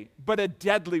that day, but a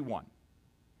deadly one.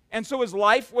 And so his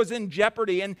life was in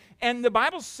jeopardy. And the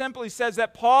Bible simply says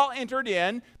that Paul entered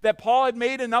in, that Paul had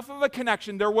made enough of a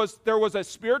connection. There was a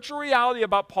spiritual reality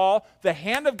about Paul. The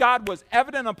hand of God was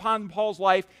evident upon Paul's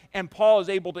life, and Paul is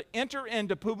able to enter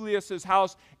into Publius'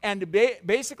 house and to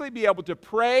basically be able to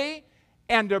pray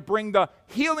and to bring the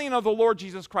healing of the Lord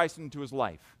Jesus Christ into his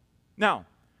life. Now,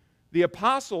 the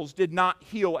apostles did not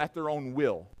heal at their own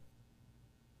will.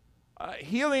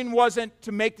 Healing wasn't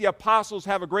to make the apostles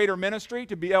have a greater ministry,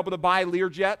 to be able to buy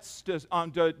Learjets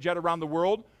to jet around the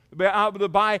world, to be able to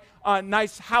buy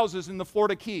nice houses in the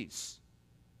Florida Keys.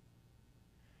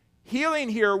 Healing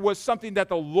here was something that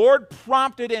the Lord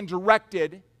prompted and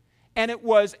directed, and it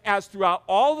was, as throughout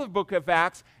all the book of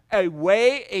Acts, a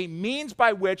way, a means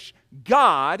by which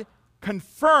God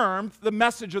confirmed the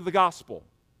message of the gospel.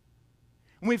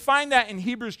 And we find that in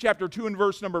Hebrews chapter 2 and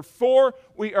verse number 4,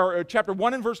 or chapter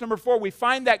 1 and verse number 4, we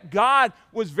find that God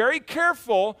was very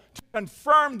careful to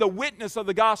confirm the witness of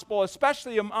the gospel,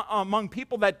 especially among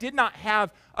people that did not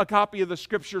have a copy of the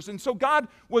scriptures. And so God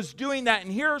was doing that in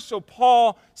here. So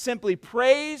Paul simply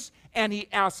prays and he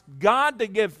asks God to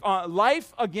give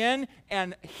life again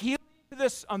and healing to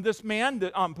this man,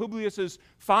 Publius'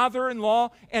 father-in-law,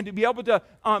 and to be able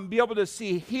to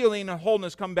see healing and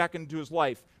wholeness come back into his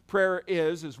life. Prayer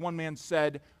is, as one man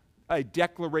said, a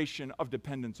declaration of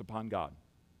dependence upon God.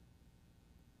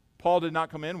 Paul did not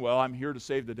come in, well, I'm here to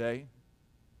save the day.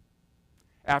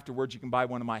 Afterwards, you can buy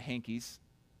one of my hankies.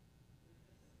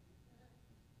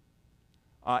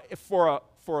 For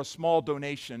for a small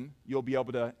donation, you'll be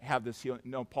able to have this healing.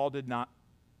 No, Paul did not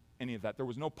any of that. There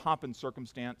was no pomp and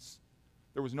circumstance.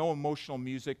 There was no emotional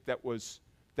music that was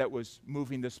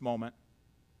moving this moment.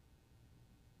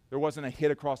 There wasn't a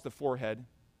hit across the forehead.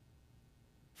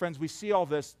 Friends, we see all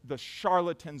this, the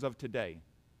charlatans of today.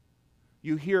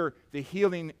 You hear the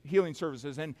healing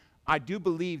services, and I do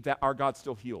believe that our God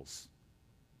still heals.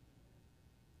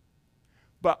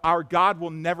 But our God will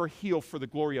never heal for the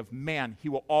glory of man. He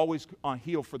will always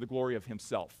heal for the glory of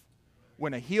himself.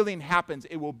 When a healing happens,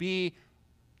 it will be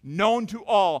known to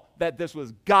all that this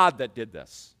was God that did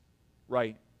this,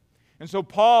 right? And so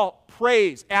Paul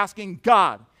prays, asking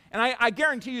God. And I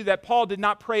guarantee you that Paul did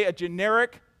not pray a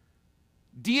generic,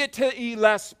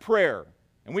 deity-less prayer.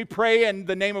 And we pray in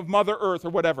the name of Mother Earth or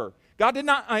whatever. Paul did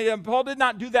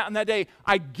not do that on that day.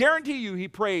 I guarantee you he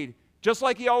prayed just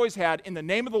like he always had, in the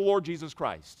name of the Lord Jesus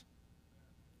Christ.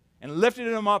 And lifted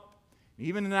him up,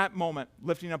 even in that moment,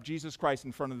 lifting up Jesus Christ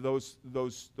in front of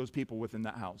those people within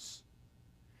that house.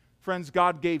 Friends,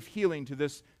 God gave healing to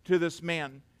this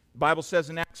man. The Bible says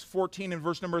in Acts 14 and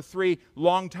verse number 3,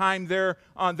 long time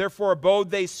therefore abode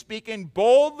they, speaking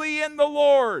boldly in the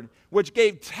Lord, which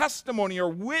gave testimony or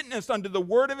witness unto the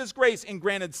word of his grace, and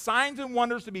granted signs and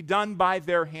wonders to be done by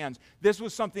their hands. This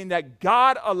was something that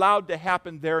God allowed to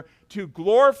happen there to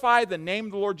glorify the name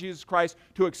of the Lord Jesus Christ,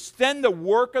 to extend the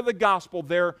work of the gospel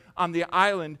there on the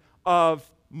island of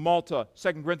Malta.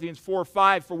 2 Corinthians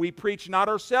 4:5, for we preach not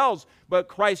ourselves, but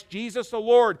Christ Jesus the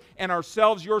Lord, and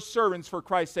ourselves your servants for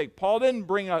Christ's sake. Paul didn't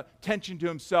bring attention to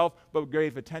himself, but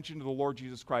gave attention to the Lord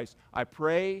Jesus Christ. I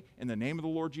pray in the name of the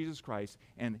Lord Jesus Christ,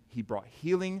 and he brought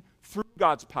healing through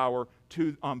God's power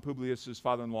to Publius'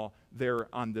 father-in-law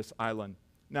there on this island.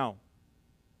 Now,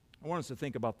 I want us to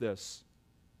think about this.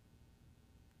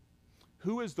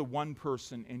 Who is the one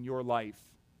person in your life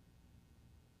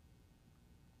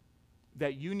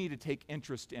that you need to take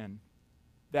interest in,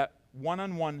 that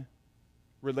one-on-one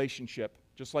relationship,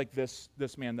 just like this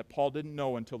man that Paul didn't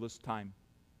know until this time?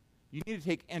 You need to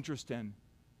take interest in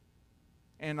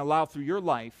and allow through your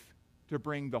life to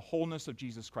bring the wholeness of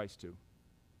Jesus Christ to.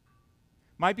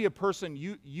 Might be a person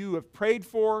you have prayed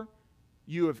for,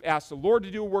 you have asked the Lord to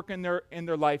do a work in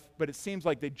their life, but it seems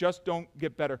like they just don't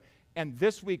get better. And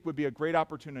this week would be a great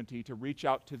opportunity to reach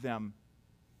out to them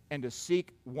and to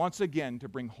seek once again to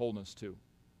bring wholeness to.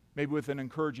 Maybe with an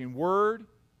encouraging word,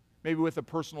 maybe with a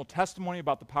personal testimony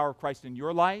about the power of Christ in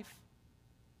your life.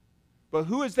 But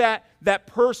who is that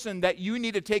person that you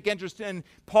need to take interest in?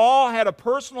 Paul had a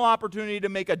personal opportunity to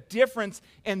make a difference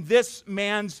in this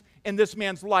man's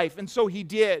life, and so he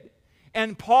did.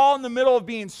 And Paul, in the middle of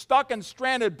being stuck and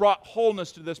stranded, brought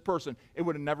wholeness to this person. It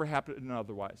would have never happened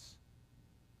otherwise,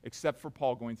 except for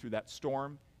Paul going through that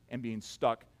storm and being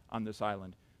stuck on this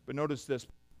island. But notice this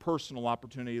personal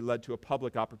opportunity led to a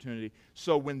public opportunity.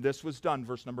 So when this was done,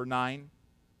 verse number 9,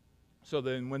 so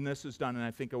then when this is done, and I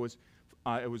think it was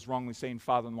wrongly saying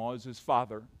father-in-law, is his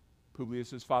father,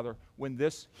 Publius' father. When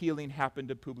this healing happened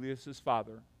to Publius'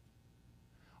 father,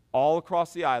 all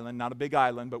across the island, not a big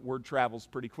island, but word travels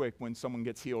pretty quick when someone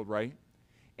gets healed, right?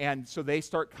 And so they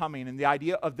start coming, and the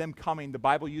idea of them coming, the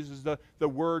Bible uses the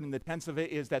word, and the tense of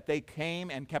it is that they came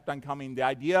and kept on coming. The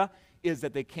idea is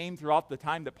that they came throughout the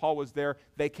time that Paul was there.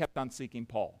 They kept on seeking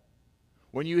Paul.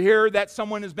 When you hear that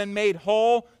someone has been made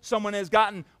whole, someone has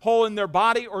gotten whole in their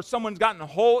body, or someone's gotten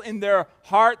whole in their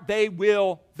heart, they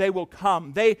will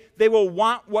come. They will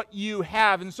want what you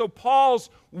have. And so Paul's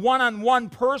one-on-one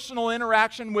personal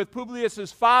interaction with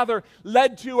Publius' father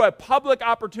led to a public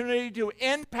opportunity to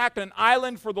impact an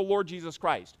island for the Lord Jesus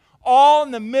Christ. All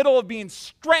in the middle of being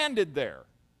stranded there,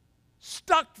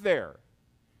 stuck there.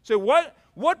 So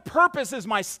what purpose is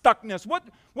my stuckness?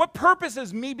 What purpose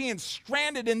is me being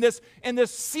stranded in this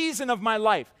season of my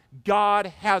life? God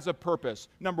has a purpose.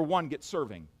 Number one, get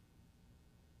serving.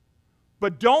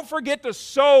 But don't forget to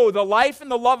sow the life and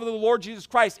the love of the Lord Jesus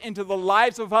Christ into the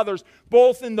lives of others,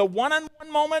 both in the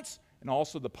one-on-one moments and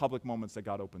also the public moments that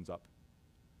God opens up.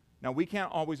 Now, we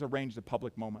can't always arrange the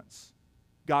public moments.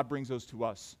 God brings those to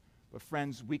us. But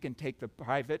friends, we can take the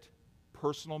private,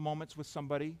 personal moments with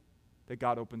somebody that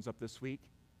God opens up this week.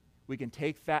 We can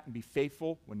take that and be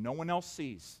faithful when no one else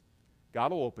sees.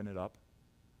 God will open it up.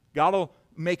 God will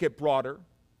make it broader.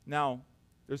 Now,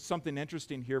 there's something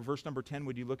interesting here. Verse number 10,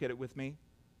 would you look at it with me?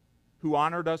 Who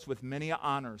honored us with many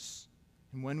honors.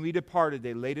 And when we departed,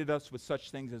 they laded us with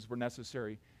such things as were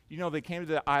necessary. You know, they came to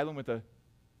the island with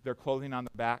their clothing on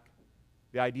the back.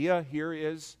 The idea here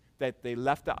is that they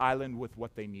left the island with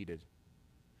what they needed.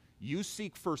 You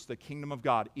seek first the kingdom of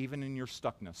God, even in your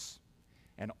stuckness,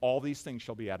 and all these things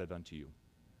shall be added unto you.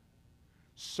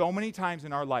 So many times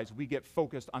in our lives, we get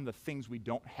focused on the things we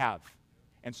don't have,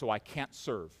 and so I can't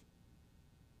serve.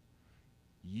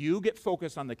 You get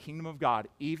focused on the kingdom of God,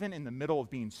 even in the middle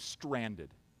of being stranded,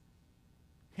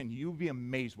 and you'll be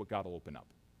amazed what God will open up.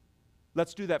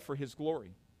 Let's do that for His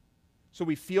glory. So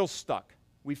we feel stuck.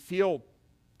 We feel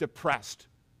depressed.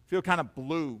 Feel kind of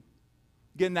blue.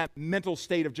 Get in that mental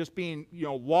state of just being,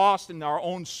 lost in our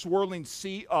own swirling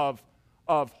sea of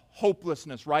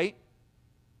hopelessness, right?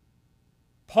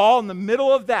 Paul, in the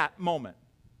middle of that moment,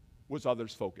 was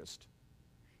others focused.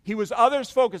 He was others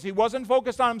focused. He wasn't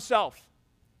focused on himself.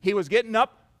 He was getting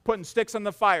up, putting sticks on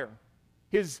the fire.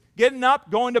 He's getting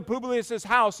up, going to Publius'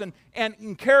 house,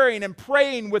 and carrying and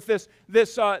praying with this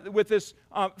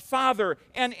father,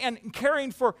 and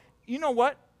caring for. You know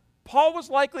what? Paul was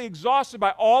likely exhausted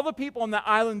by all the people on the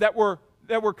island that were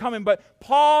coming, but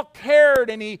Paul cared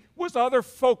and he was other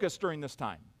focused during this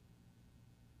time.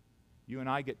 You and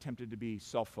I get tempted to be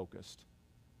self-focused.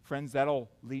 Friends, that'll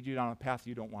lead you down a path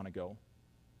you don't want to go.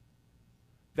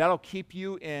 That'll keep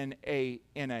you in a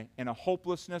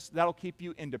hopelessness. That'll keep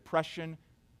you in depression.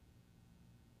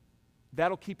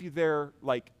 That'll keep you there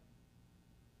like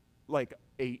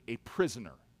a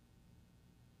prisoner.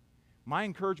 My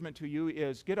encouragement to you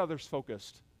is get others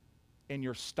focused in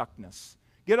your stuckness.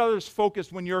 Get others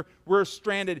focused when we're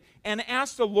stranded, and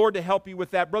ask the Lord to help you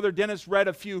with that. Brother Dennis read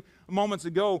a few moments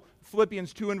ago,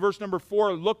 Philippians 2 and verse number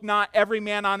 4, look not every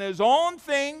man on his own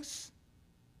things,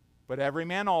 but every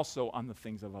man also on the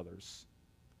things of others.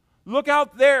 Look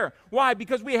out there. Why?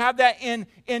 Because we have that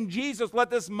in Jesus.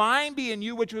 Let this mind be in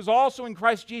you, which was also in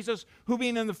Christ Jesus, who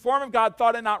being in the form of God,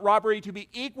 thought it not robbery to be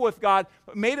equal with God,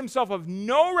 but made himself of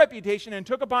no reputation, and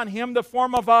took upon him the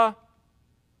form of a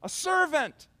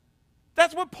servant.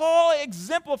 That's what Paul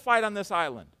exemplified on this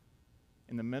island,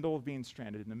 in the middle of being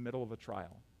stranded, in the middle of a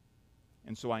trial.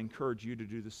 And so I encourage you to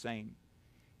do the same.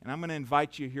 And I'm going to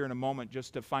invite you here in a moment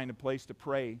just to find a place to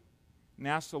pray and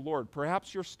ask the Lord.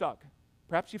 Perhaps you're stuck.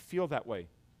 Perhaps you feel that way.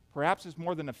 Perhaps it's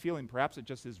more than a feeling. Perhaps it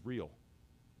just is real.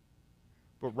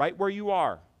 But right where you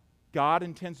are, God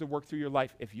intends to work through your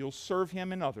life if you'll serve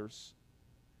Him and others,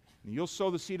 and you'll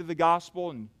sow the seed of the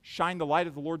gospel and shine the light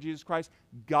of the Lord Jesus Christ.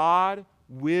 God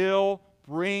will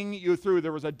bring you through.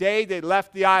 There was a day they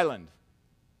left the island,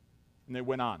 and they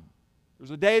went on. There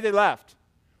was a day they left.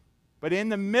 But in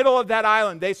the middle of that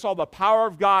island, they saw the power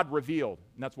of God revealed.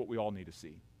 And that's what we all need to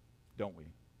see, don't we?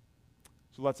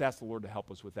 So let's ask the Lord to help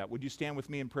us with that. Would you stand with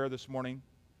me in prayer this morning?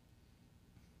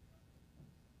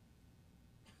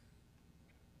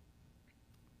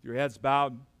 Your heads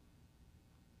bowed.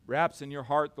 Perhaps in your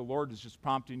heart the Lord is just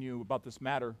prompting you about this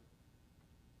matter.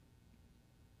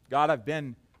 God, I've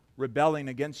been rebelling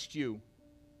against you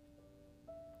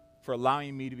for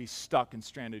allowing me to be stuck and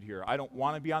stranded here. I don't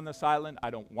want to be on this island. I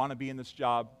don't want to be in this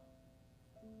job.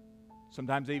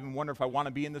 Sometimes I even wonder if I want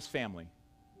to be in this family.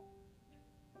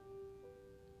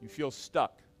 You feel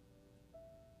stuck.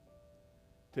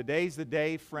 Today's the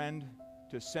day, friend,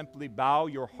 to simply bow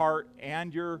your heart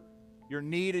and your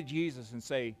knee to Jesus and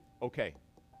say, okay,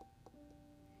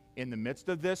 in the midst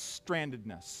of this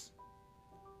strandedness,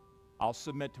 I'll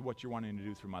submit to what you're wanting to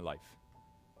do through my life.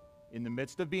 In the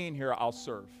midst of being here, I'll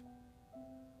serve.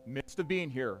 In the midst of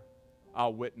being here,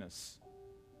 I'll witness.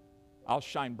 I'll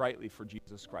shine brightly for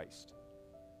Jesus Christ.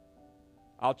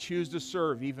 I'll choose to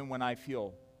serve even when I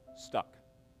feel stuck.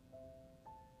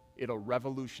 It'll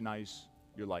revolutionize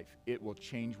your life. It will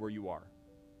change where you are.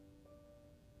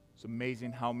 It's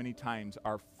amazing how many times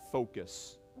our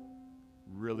focus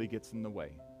really gets in the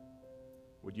way.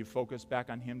 Would you focus back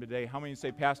on Him today? How many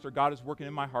say, Pastor, God is working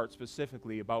in my heart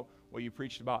specifically about what you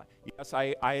preached about? Yes,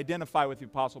 I identify with the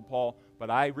Apostle Paul,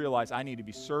 but I realize I need to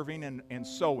be serving and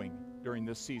sowing during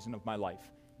this season of my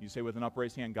life. You say with an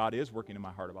upraised hand, God is working in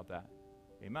my heart about that.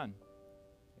 Amen.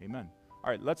 Amen. All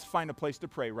right, let's find a place to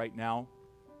pray right now.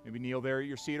 Maybe kneel there at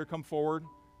your seat or come forward.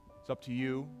 It's up to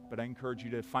you, but I encourage you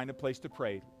to find a place to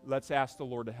pray. Let's ask the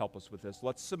Lord to help us with this.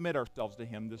 Let's submit ourselves to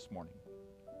Him this morning.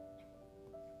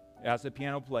 As the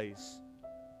piano plays,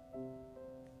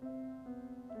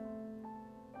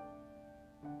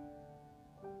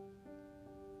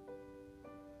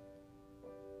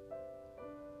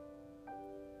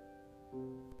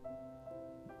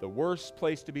 the worst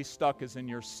place to be stuck is in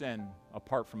your sin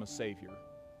apart from a Savior.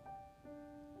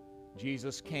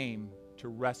 Jesus came to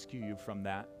rescue you from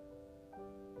that.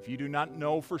 If you do not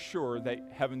know for sure that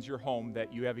heaven's your home,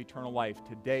 that you have eternal life,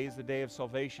 today is the day of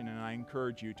salvation, and I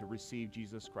encourage you to receive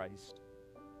Jesus Christ.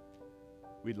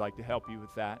 We'd like to help you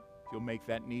with that. If you'll make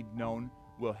that need known,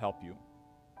 we'll help you.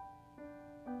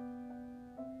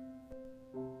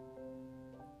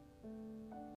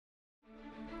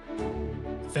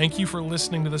 Thank you for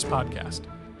listening to this podcast.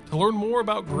 To learn more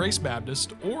about Grace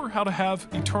Baptist or how to have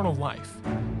eternal life,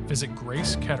 visit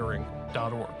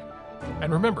gracekettering.org.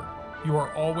 And remember, you are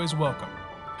always welcome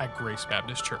at Grace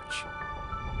Baptist Church.